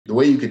The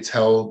way you could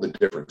tell the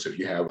difference if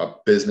you have a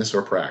business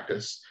or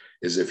practice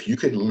is if you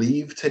could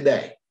leave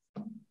today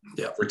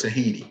for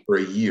Tahiti for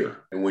a year.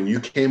 And when you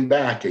came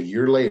back a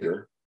year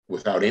later,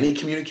 without any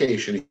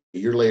communication, a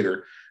year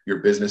later, your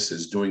business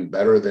is doing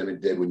better than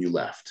it did when you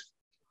left.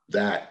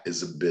 That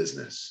is a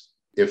business.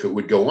 If it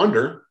would go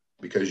under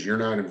because you're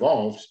not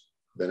involved,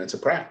 then it's a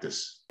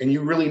practice. And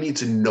you really need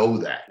to know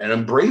that and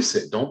embrace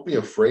it. Don't be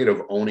afraid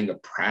of owning a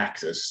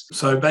practice.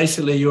 So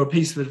basically, your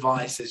piece of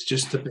advice is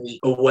just to be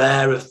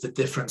aware of the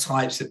different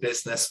types of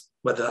business,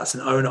 whether that's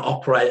an owner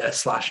operator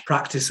 /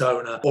 practice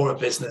owner or a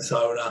business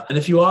owner. And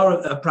if you are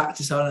a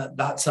practice owner,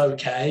 that's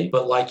okay.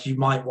 But like, you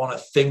might want to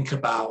think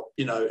about,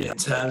 in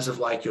terms of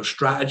like your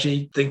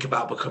strategy, think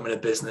about becoming a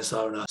business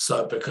owner.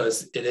 So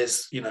because it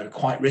is,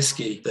 quite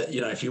risky that,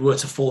 if you were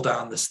to fall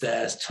down the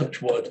stairs,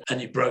 touch wood,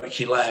 and you broke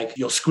your leg,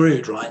 you're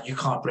screwed, right? You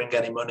can't bring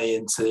any money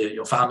into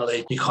your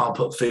family. You can't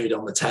put food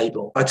on the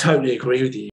table. I totally agree with you.